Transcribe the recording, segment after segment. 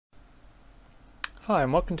Hi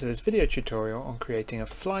and welcome to this video tutorial on creating a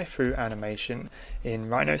fly-through animation in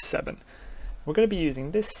Rhino 7. We're going to be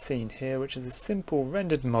using this scene here, which is a simple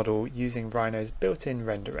rendered model using Rhino's built-in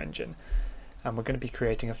render engine. And we're going to be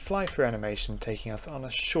creating a fly-through animation taking us on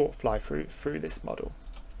a short fly-through through this model.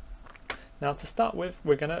 Now to start with,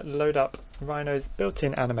 we're going to load up Rhino's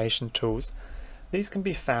built-in animation tools. These can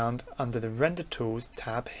be found under the Render Tools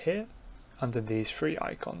tab here, under these three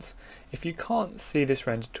icons. If you can't see this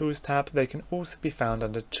Render Tools tab, they can also be found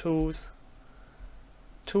under Tools,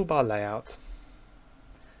 Toolbar Layout,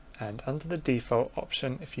 and under the default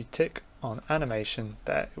option, if you tick on Animation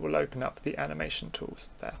there, it will open up the animation tools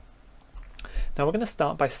there. Now we're going to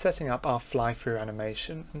start by setting up our fly-through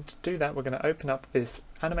animation, and to do that we're going to open up this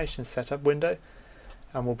animation setup window,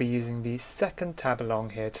 and we'll be using the second tab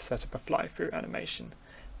along here to set up a fly-through animation.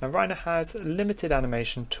 Now Rhino has limited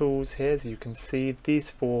animation tools here, as you can see these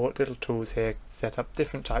four little tools here set up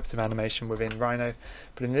different types of animation within Rhino,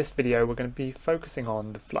 but in this video we're going to be focusing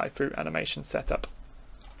on the fly-through animation setup.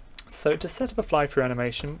 So to set up a fly-through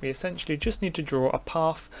animation, we essentially just need to draw a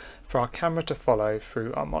path for our camera to follow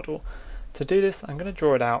through our model. To do this, I'm going to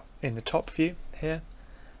draw it out in the top view here,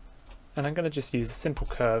 and I'm going to just use a simple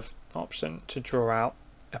curve option to draw out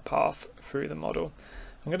a path through the model.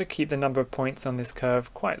 I'm going to keep the number of points on this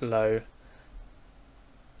curve quite low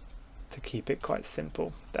to keep it quite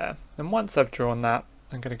simple there. And once I've drawn that,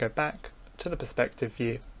 I'm going to go back to the perspective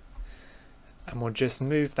view and we'll just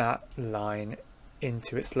move that line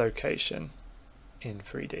into its location in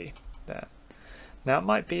 3D there. Now it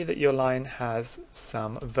might be that your line has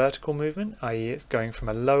some vertical movement, i.e. it's going from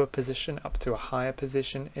a lower position up to a higher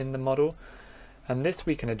position in the model. And this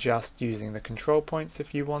we can adjust using the control points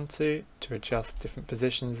if you want to adjust different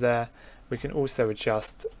positions there. We can also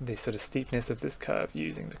adjust the sort of steepness of this curve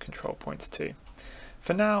using the control points too.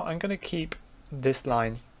 For now, I'm going to keep this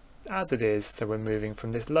line as it is, so we're moving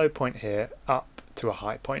from this low point here up to a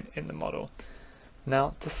high point in the model.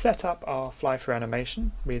 Now to set up our fly-through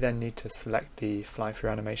animation, we then need to select the fly-through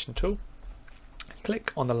animation tool,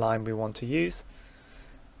 click on the line we want to use,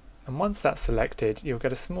 and once that's selected, you'll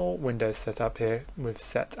get a small window set up here with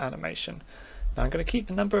set animation. Now I'm going to keep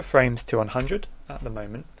the number of frames to 100 at the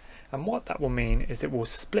moment, and what that will mean is it will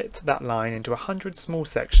split that line into 100 small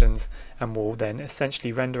sections and will then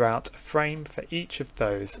essentially render out a frame for each of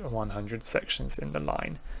those 100 sections in the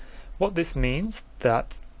line. What this means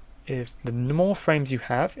that if the more frames you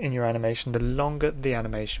have in your animation, the longer the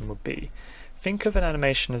animation will be. Think of an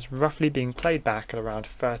animation as roughly being played back at around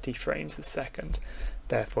 30 frames a second.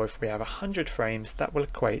 Therefore, if we have 100 frames, that will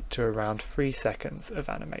equate to around 3 seconds of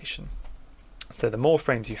animation. So the more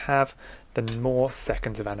frames you have, the more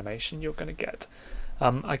seconds of animation you're going to get.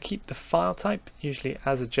 I keep the file type usually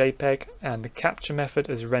as a JPEG and the capture method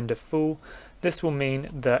as render full. This will mean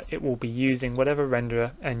that it will be using whatever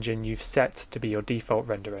render engine you've set to be your default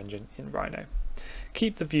render engine in Rhino.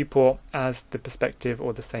 Keep the viewport as the perspective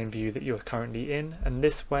or the same view that you're currently in, and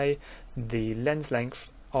this way the lens length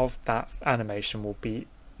of that animation will be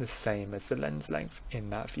the same as the lens length in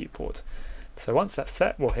that viewport. So once that's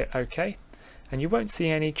set, we'll hit OK, and you won't see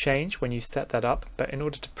any change when you set that up, but in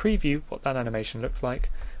order to preview what that animation looks like,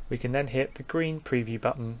 we can then hit the green preview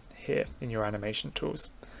button here in your animation tools,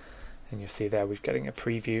 and you'll see there we're getting a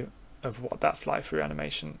preview of what that fly-through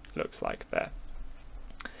animation looks like there.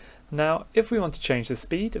 Now if we want to change the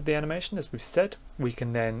speed of the animation, as we've said, we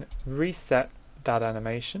can then reset that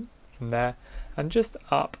animation from there and just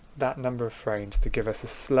up that number of frames to give us a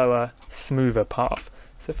slower, smoother path.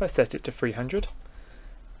 So if I set it to 300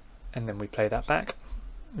 and then we play that back,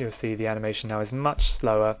 you'll see the animation now is much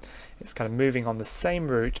slower. It's kind of moving on the same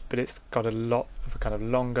route, but it's got a lot of a kind of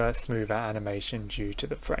longer, smoother animation due to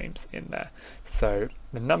the frames in there. So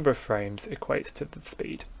the number of frames equates to the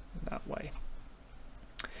speed in that way.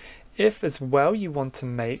 If as well you want to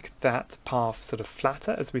make that path sort of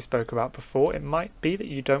flatter, as we spoke about before, it might be that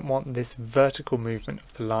you don't want this vertical movement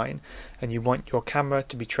of the line and you want your camera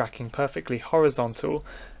to be tracking perfectly horizontal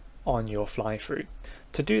on your fly-through.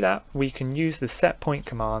 To do that, we can use the set point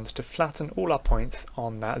command to flatten all our points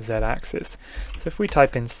on that z-axis. So if we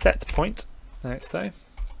type in set point, like so,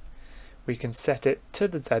 we can set it to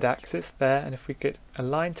the z-axis there, and if we get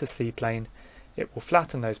align to C-plane, it will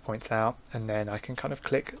flatten those points out, and then I can kind of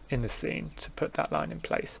click in the scene to put that line in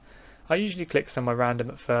place. I usually click somewhere random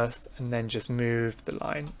at first and then just move the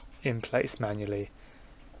line in place manually,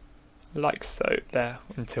 like so there,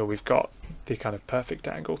 until we've got the kind of perfect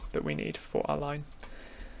angle that we need for our line.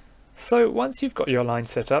 So once you've got your line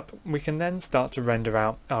set up, we can then start to render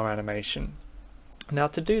out our animation. Now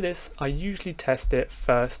to do this, I usually test it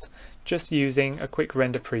first just using a quick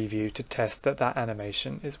render preview to test that that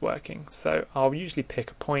animation is working. So I'll usually pick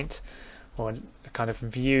a point or a kind of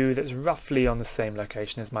view that's roughly on the same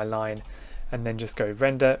location as my line, and then just go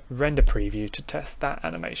render preview to test that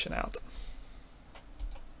animation out.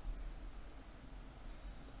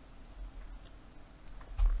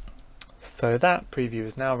 So that preview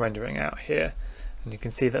is now rendering out here, and you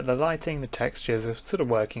can see that the lighting, the textures are sort of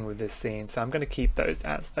working with this scene, so I'm going to keep those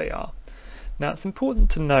as they are. Now it's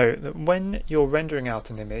important to note that when you're rendering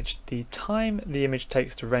out an image, the time the image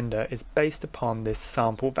takes to render is based upon this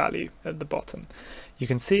sample value at the bottom. You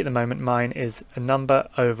can see at the moment mine is a number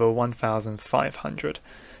over 1500.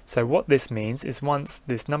 So what this means is once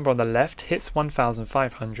this number on the left hits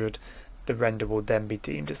 1500, the render will then be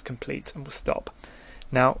deemed as complete and will stop.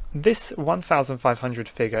 Now this 1500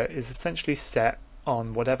 figure is essentially set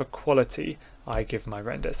on whatever quality I give my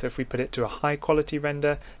render. So if we put it to a high quality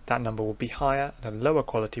render, that number will be higher, and a lower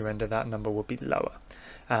quality render, that number will be lower.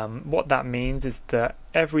 What that means is that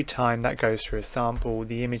every time that goes through a sample,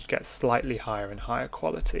 the image gets slightly higher and higher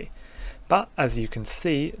quality. But as you can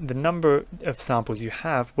see, the number of samples you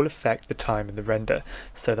have will affect the time of the render.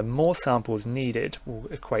 So the more samples needed will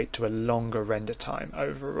equate to a longer render time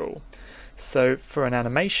overall. So for an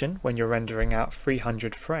animation, when you're rendering out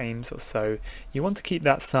 300 frames or so, you want to keep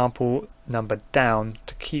that sample number down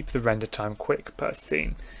to keep the render time quick per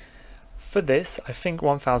scene. For this, I think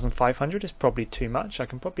 1500 is probably too much. I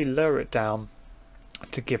can probably lower it down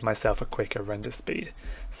to give myself a quicker render speed.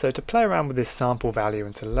 So to play around with this sample value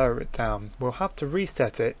and to lower it down, we'll have to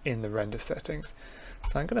reset it in the render settings.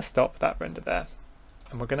 So I'm going to stop that render there,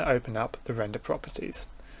 and we're going to open up the render properties.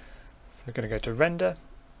 So we're going to go to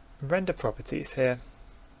render properties here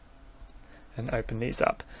and open these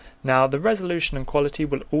up. Now the resolution and quality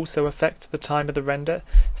will also affect the time of the render,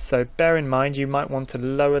 so bear in mind you might want to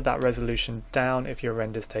lower that resolution down if your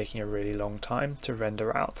render is taking a really long time to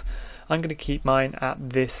render out. I'm going to keep mine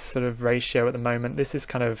at this sort of ratio at the moment. This is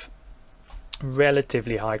kind of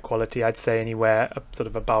relatively high quality. I'd say anywhere sort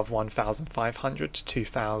of above 1500 to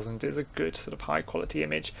 2000 is a good sort of high quality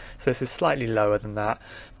image. So this is slightly lower than that,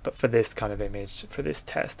 but for this kind of image, for this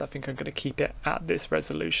test, I think I'm going to keep it at this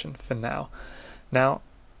resolution for now. Now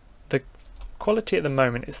the quality at the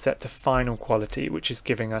moment is set to final quality, which is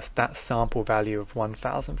giving us that sample value of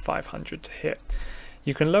 1500 to hit.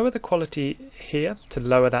 You can lower the quality here to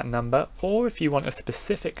lower that number, or if you want a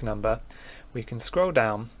specific number, we can scroll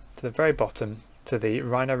down to the very bottom to the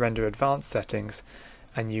Rhino Render Advanced settings,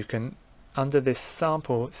 and you can, under this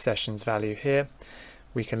sample sessions value here,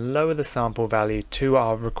 we can lower the sample value to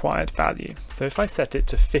our required value. So if I set it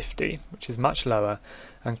to 50, which is much lower,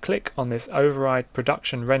 and click on this override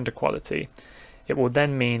production render quality, it will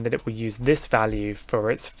then mean that it will use this value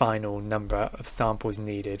for its final number of samples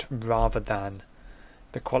needed rather than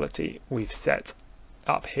the quality we've set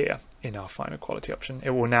up here in our final quality option. It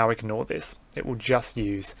will now ignore this. It will just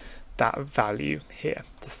use that value here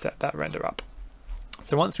to set that render up.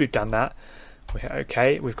 So once we've done that, we hit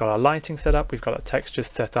OK. We've got our lighting set up, we've got our textures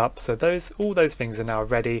set up, so all those things are now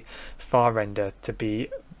ready for our render to be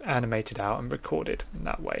animated out and recorded in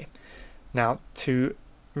that way. Now to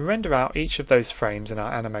render out each of those frames in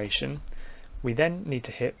our animation, we then need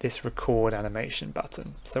to hit this record animation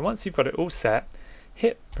button. So once you've got it all set,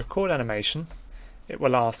 hit record animation. It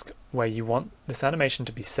will ask where you want this animation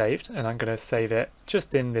to be saved, and I'm going to save it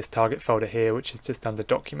just in this target folder here, which is just under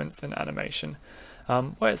documents and animation.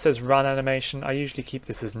 Where it says run animation, I usually keep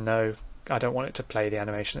this as no. I don't want it to play the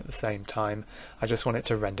animation at the same time. I just want it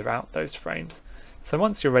to render out those frames. So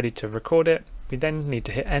once you're ready to record it, we then need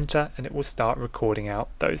to hit enter, and it will start recording out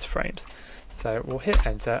those frames. So we'll hit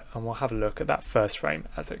enter and we'll have a look at that first frame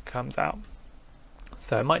as it comes out.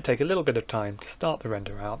 So it might take a little bit of time to start the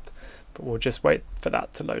render out, but we'll just wait for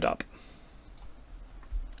that to load up.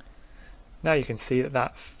 Now you can see that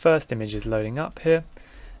that first image is loading up here,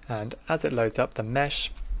 and as it loads up the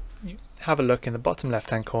mesh, you have a look in the bottom left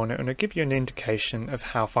hand corner and it'll give you an indication of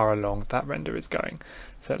how far along that render is going.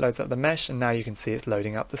 So it loads up the mesh, and now you can see it's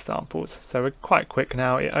loading up the samples. So we're quite quick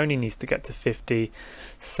now. It only needs to get to 50,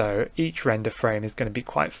 so each render frame is going to be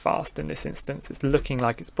quite fast in this instance. It's looking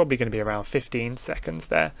like it's probably going to be around 15 seconds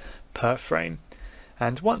there per frame.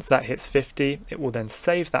 And once that hits 50, it will then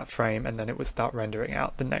save that frame, and then it will start rendering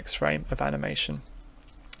out the next frame of animation.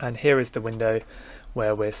 And here is the window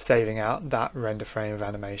where we're saving out that render frame of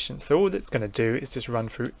animation. So all it's going to do is just run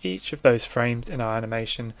through each of those frames in our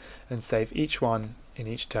animation and save each one in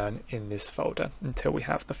each turn in this folder until we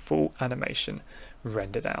have the full animation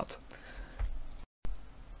rendered out.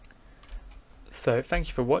 So thank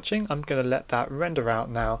you for watching. I'm going to let that render out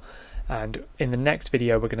now, And in the next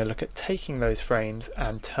video we're going to look at taking those frames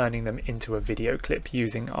and turning them into a video clip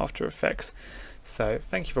using After Effects. So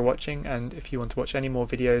thank you for watching, and if you want to watch any more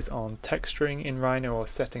videos on texturing in Rhino or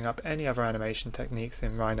setting up any other animation techniques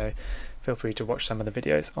in Rhino, feel free to watch some of the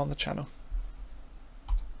videos on the channel.